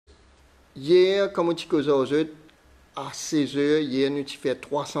hier, comme on dit à 16 h, hier, nous avons fait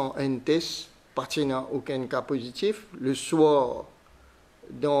 301 tests, pas aucun cas positif. Le soir,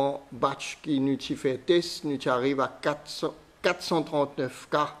 dans le batch qui nous a fait test, nous arrivons à 439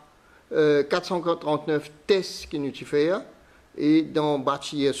 cas, 439 tests qui nous a fait. Et dans le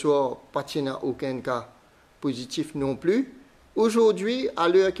batch hier soir, pas aucun cas positif non plus. Aujourd'hui, à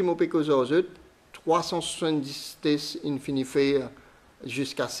l'heure qui m'a fait 370 tests infini fait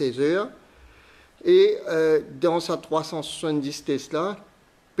jusqu'à 16 h. Et dans ces 370 tests-là,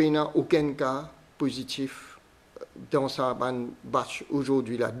 il n'y a aucun cas positif dans sa batch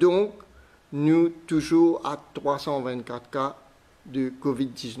aujourd'hui-là. Donc, nous toujours à 324 cas de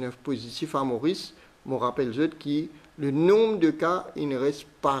COVID-19 positifs à Maurice. Je rappelle que le nombre de cas, il reste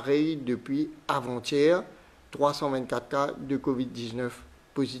pareil depuis avant-hier, 324 cas de COVID-19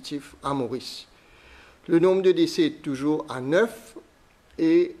 positifs à Maurice. Le nombre de décès est toujours à 9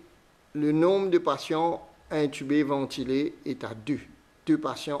 et le nombre de patients intubés ventilés est à 2. 2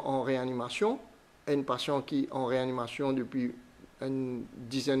 patients en réanimation, un patient qui est en réanimation depuis une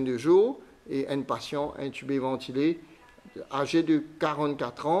dizaine de jours et un patient intubé ventilé âgé de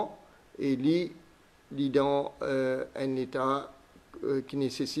 44 ans et lui dans un état qui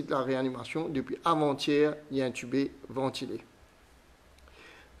nécessite la réanimation depuis avant-hier, il est intubé ventilé.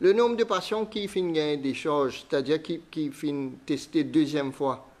 Le nombre de patients qui finissent gagner des charges, c'est-à-dire qui finissent tester deuxième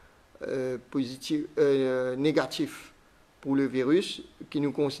fois négatif pour le virus, qui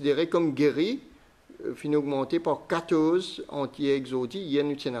nous considérait comme guéris, finit augmenté par 14 anti-exodis. Hier,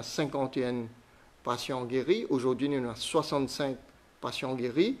 nous avons 51 patients guéris. Aujourd'hui, nous avons 65 patients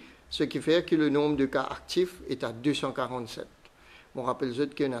guéris, ce qui fait que le nombre de cas actifs est à 247. On rappelle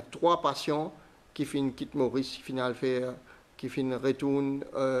qu'il y en a 3 patients qui finissent quitte Maurice, qui retournent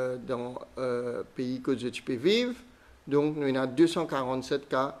dans le pays que je peux vivre. Donc, nous avons 247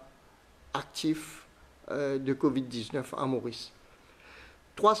 cas actifs de COVID-19 à Maurice.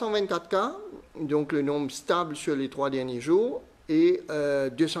 324 cas, donc le nombre stable sur les 3 derniers jours, et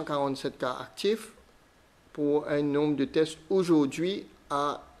 247 cas actifs pour un nombre de tests aujourd'hui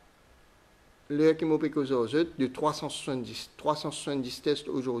à l'heure qui de 370. 370 tests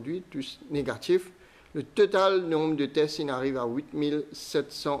aujourd'hui, tous négatifs. Le total nombre de tests, il arrive à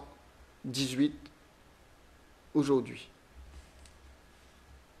 8718 aujourd'hui.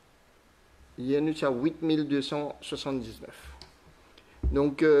 Hier, nous sommes à 8279.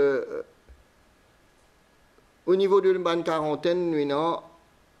 Donc, au niveau de la quarantaine, nous avons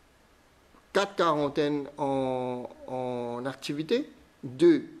 4 quarantaines en activité,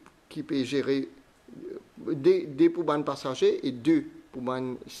 2 qui peuvent gérer, 2 pour les passagers et 2 pour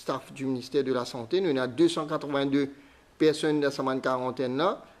le staff du ministère de la Santé. Nous avons 282 personnes dans cette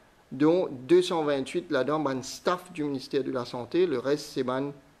quarantaine-là, dont 228 là-dedans, le staff du ministère de la Santé, le reste, c'est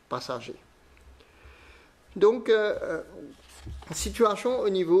les passagers. Donc, situation au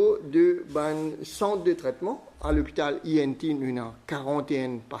niveau de centre de traitement. À l'hôpital ENT, nous avons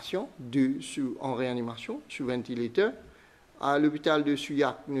 41 patients, 2 en réanimation, sous ventilateur. À l'hôpital de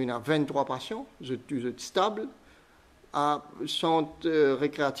Suyac, nous avons 23 patients, tous stables. À centre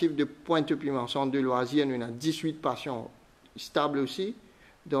récréatif de Pointe-Piment, centre de loisirs, nous avons 18 patients stables aussi.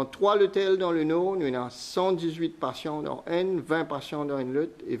 Dans 3 hôtels dans le Nord, nous avons 118 patients dans un, 20 patients dans une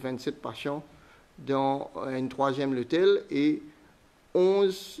lutte et 27 patients dans un 3e hôtel et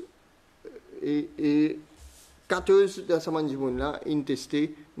 11 et 14 dans ce monde-là, une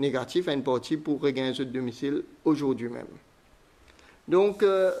testé négatif, une partie pour regagner ce domicile aujourd'hui même. Donc,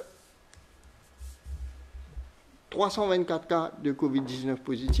 324 cas de COVID-19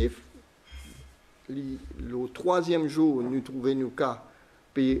 positifs. Le 3e jour, nous trouvons nos cas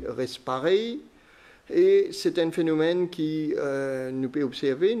restent pareils. Et c'est un phénomène qui nous peut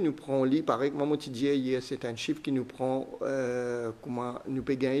observer, nous prend pareil, moi je disais hier, c'est un chiffre qui nous prend, comment nous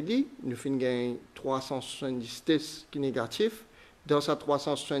peut gagner, nous finissons gagner 370 tests qui sont négatifs. Dans ces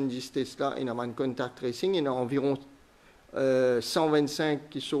 370 tests-là, il y a un contact tracing, il y a environ 125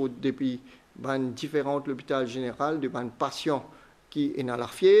 qui sont depuis différents hôpitaux généraux, de patients qui sont dans la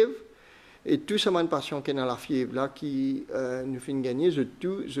fièvre. Et tous ces patients qui sont dans la fièvre, là, qui nous font gagner,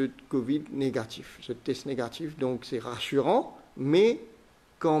 tout Covid négatif, ce test négatif. Donc, c'est rassurant, mais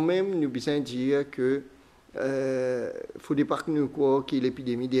quand même, nous besoin dire que faut pas que nous croire qu'il y a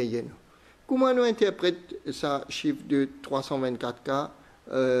l'épidémie derrière nous. Comment nous interprète ce chiffre de 324 cas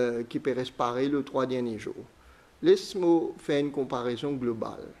qui peut pareil le 3 derniers jours? Laisse-moi faire une comparaison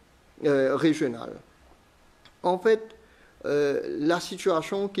globale, régionale. En fait, la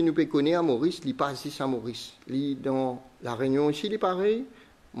situation qui nous peut connaître à Maurice, il passe ici à Maurice. Dans la Réunion aussi, il est pareil.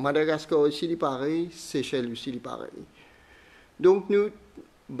 Madagascar aussi, il est pareil. Seychelles aussi, il est pareil. Donc, nous,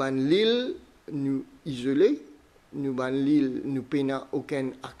 ban l'île nous isoler, nous ban l'île nous n'avons aucun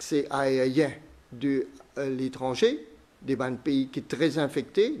accès aérien de l'étranger, des ban pays qui est très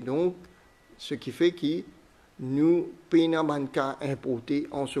infectés, donc ce qui fait que nous payons ban cas importés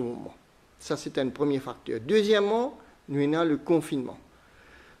en ce moment. Ça, c'est un premier facteur. Deuxièmement, nous avons le confinement.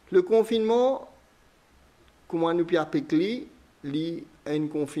 Le confinement, comment nous pouvons appeler, c'est un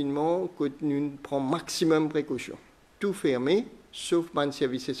confinement que nous prenons maximum précaution. Tout fermé, sauf les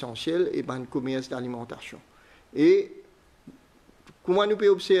services essentiels et les commerces d'alimentation. Et comment nous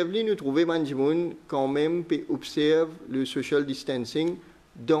pouvons observer, nous trouvons que les gens quand même observent le social distancing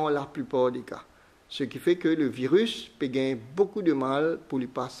dans la plupart des cas. Ce qui fait que le virus peut gagner beaucoup de mal pour lui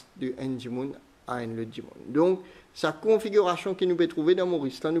passer de un monde à un autre monde. Donc, sa configuration que nous pouvons trouver dans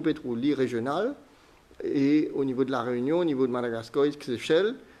Maurice, là, nous pouvons trouver régional et au niveau de la Réunion, au niveau de Madagascar et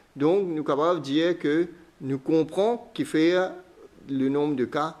Seychelles. Donc, nous sommes capables de dire que nous comprenons qu'il fait le nombre de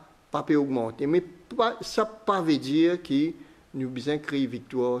cas pas peut augmenter. Mais ça ne veut pas dire que nous besoin créer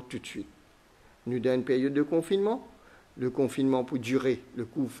victoire tout de suite. Nous avons une période de confinement. Le confinement pour durer, le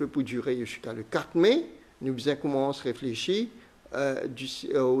couvre-feu pour durer jusqu'à le 4 mai. Nous besoin commencer à réfléchir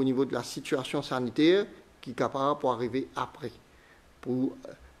au niveau de la situation sanitaire qui est capable pour arriver après.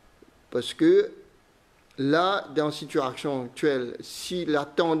 Parce que là, dans la situation actuelle, si la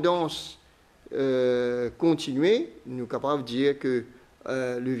tendance continue, nous sommes capables de dire que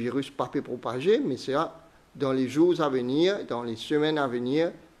le virus ne peut pas propager, mais c'est dans les jours à venir, dans les semaines à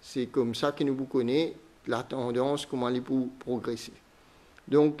venir, c'est comme ça que nous vous connaissons la tendance, comment elle peut progresser.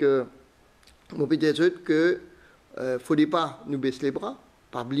 Donc, on peut dire que ne faudrait pas nous baisser les bras,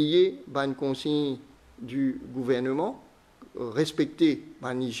 pas oublier une consigne du gouvernement, respecter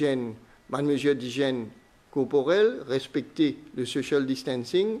une mesure d'hygiène corporelle, respecter le social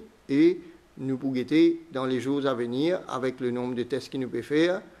distancing et nous pouvons dans les jours à venir avec le nombre de tests qu'il nous peut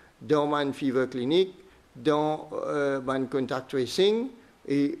faire, dans une fever clinique, dans un contact tracing.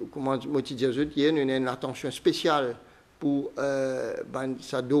 Et comme je disais, nous avons une attention spéciale pour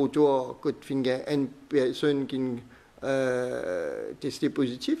ça d'autres quand une personne qui testé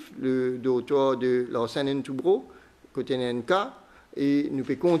positif, le docteur de l'Ancien Toubro, côté un cas, et nous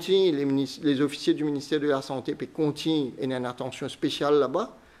pouvons continuer, les officiers du ministère de la Santé peuvent continuer une attention spéciale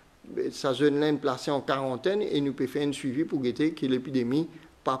là-bas. Ça jeune là placé en quarantaine et nous pouvons faire un suivi pour guetter que l'épidémie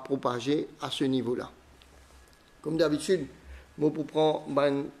pas propagée à ce niveau-là. Comme d'habitude, moi, pour prendre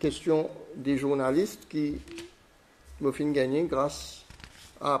une question des journalistes qui me font gagner grâce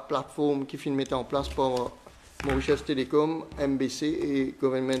à la plateforme qui finit mettre en place par Mauritius Telecom, MBC et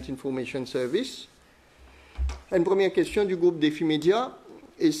Government Information Service. Une première question du groupe Défi Média.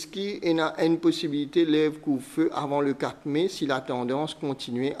 Est-ce qu'il y a une possibilité de lève couvre-feu avant le 4 mai si la tendance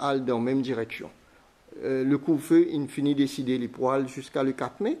continue à aller dans la même direction? Le couvre-feu, il finit décider les poils jusqu'à le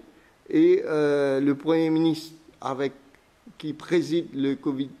 4 mai. Et le Premier ministre, qui préside le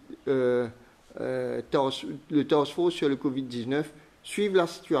task force sur le Covid-19, suivent la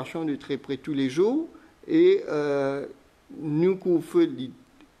situation de très près tous les jours et nous couvre-feu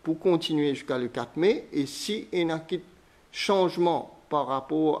pour continuer jusqu'à le 4 mai. Et si il y a un changement par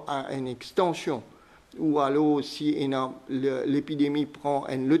rapport à une extension ou alors si l'épidémie prend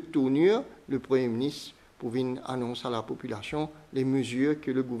une autre tournure, le Premier ministre pouvait annoncer à la population les mesures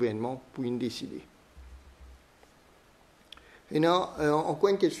que le gouvernement pouvait décider. Et encore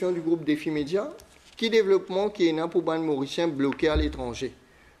une question du groupe Défi Média. Qui développement qui est pour les Mauriciens bloqués à l'étranger?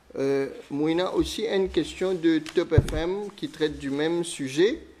 Moi, il y a aussi une question de Top FM qui traite du même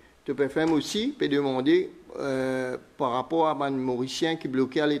sujet. Top FM aussi peut demander par rapport à les Mauriciens qui sont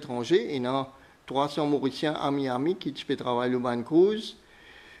bloqués à l'étranger. Il y a 300 Mauriciens à Miami qui peuvent travailler le ban cruise.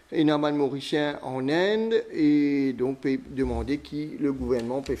 Il y a des Mauriciens en Inde et donc peut demander qui le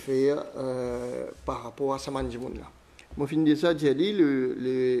gouvernement peut faire par rapport à ce monde-là. Moi, fin de ça, j'ai dit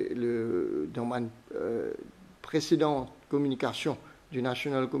dans ma précédente communication du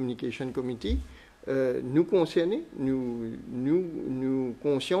National Communication Committee, nous concernés, nous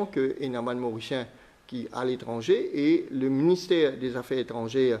conscients qu'il y a des Mauriciens qui sont à l'étranger et le ministère des Affaires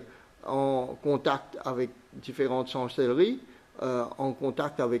étrangères en contact avec différentes chancelleries, en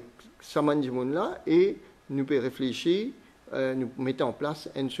contact avec ce monde-là et nous pouvons réfléchir, nous mettons en place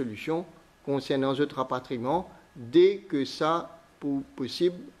une solution concernant notre rapatriement dès que ça est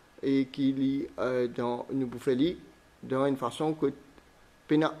possible et qu'il nous pouvons faire dans une façon que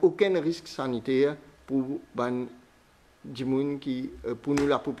il n'y a aucun risque sanitaire pour pour nous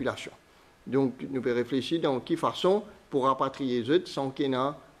la population. Donc nous pouvons réfléchir dans quelle façon pour rapatrier les autres sans qu'il y ait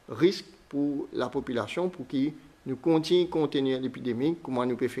un risque pour la population pour qu'ils nous continuent à contenir l'épidémie, comment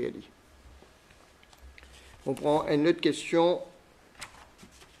nous pouvons faire. On prend une autre question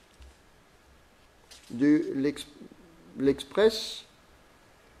de l'Express.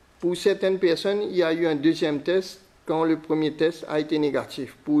 Pour certaines personnes, il y a eu un deuxième test quand le premier test a été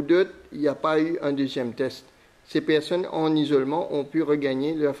négatif. Pour d'autres, il n'y a pas eu un deuxième test. Ces personnes en isolement ont pu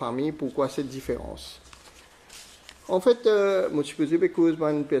regagner leur famille. Pourquoi cette différence? En fait, moi, je posais cause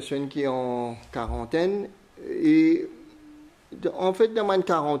d'une personne qui est en quarantaine. Et en fait, dans ma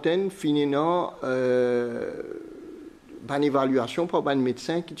quarantaine, finalement, une évaluation par un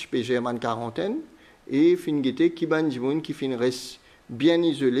médecin qui peut gérer ma quarantaine. Et finalement, qui ban du monde qui reste bien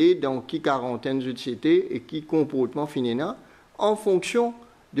isolé dans qui quarantaine c'était et qui comportement finalement en fonction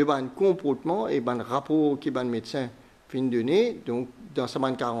de ban comportement et ban rapport qui ban médecin fin donné. Donc, dans sa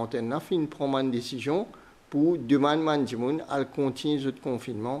quarantaine là, fin prend une décision pour demander du monde à continuer le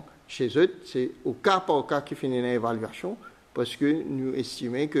confinement chez eux. C'est au cas par cas qui finit l'évaluation parce que nous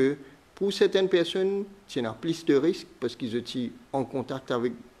estimons que pour certaines personnes, il y a plus de risques parce qu'ils sont en contact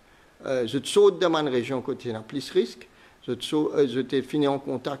avec je saute dans ma région côté il y a plus de risques. Je fini en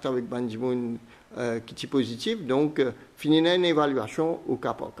contact avec des gens qui sont positifs, donc fini une évaluation au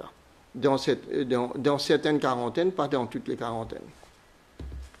cas par cas. Dans certaines quarantaines, pas dans toutes les quarantaines.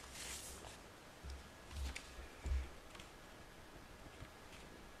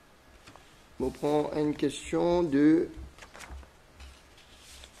 On prend une question de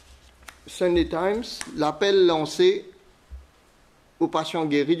Sunday Times. L'appel lancé aux patients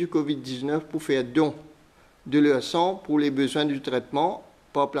guéris du Covid-19 pour faire don de leur sang pour les besoins du traitement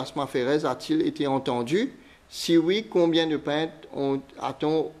par plasma phérèse a-t-il été entendu? Si oui, combien de pintes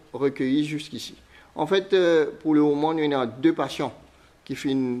a-t-on recueilli jusqu'ici? En fait, pour le moment, il y a 2 patients qui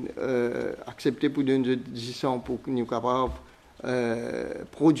finissent acceptés pour donner du sang pour que nous soyons capables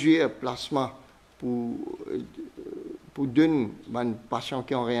produire plasma pour donner aux patients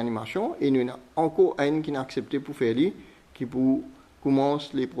qui sont en réanimation. Et nous avons encore un qui est accepté pour faire lui, qui pour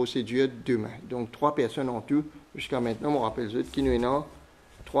commence les procédures demain. Donc 3 personnes en tout. Jusqu'à maintenant, on rappelle qu'il y a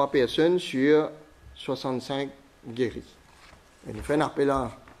 3 personnes sur 65 guéris. Et nous faisons un appel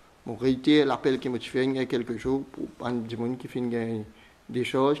à réitérer l'appel qui m'a fait il y a quelques jours pour des gens qui finissent des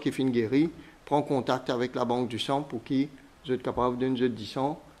choses, qui finissent guéris, prendre contact avec la banque du sang pour qu'ils soient capables de donner du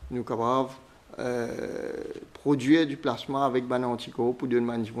sang, nous capables produire du plasma avec des anticorps pour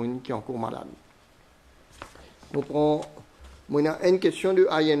donner des gens qui sont encore malades. On prend une question de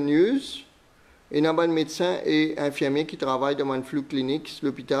IN News. Il y a un médecin et infirmier qui travaillent dans un flux clinique.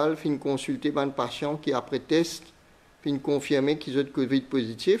 L'hôpital finit consulter un patient qui, après test, finit confirmer qu'ils ont Covid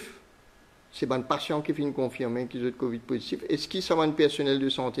positif. C'est un patient qui finit confirmer qu'ils ont Covid positif. Est-ce qu'il y a un personnel de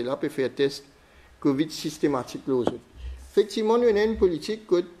santé là peut faire test Covid systématique aux autres? Effectivement, nous avons une politique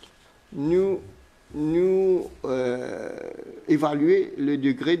que nous évaluer le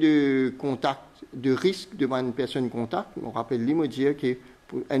degré de contact, de risque de une personne contact. On rappelle dire que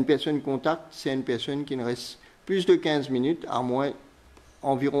pour une personne contact, c'est une personne qui ne reste plus de 15 minutes, à moins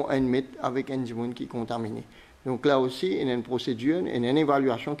environ 1 mètre avec un monde qui est contaminé. Donc là aussi, il y a une procédure, il y a une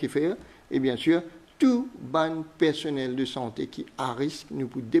évaluation qui fait, et bien sûr, tout bon personnel de santé qui a risque, nous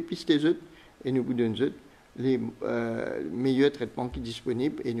pouvons dépister eux et nous pouvons donner les meilleurs traitements qui sont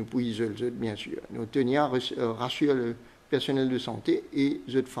disponibles et nous pouvons isoler eux, bien sûr. Nous tenir à rassurer le personnel de santé et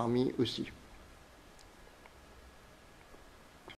les familles aussi.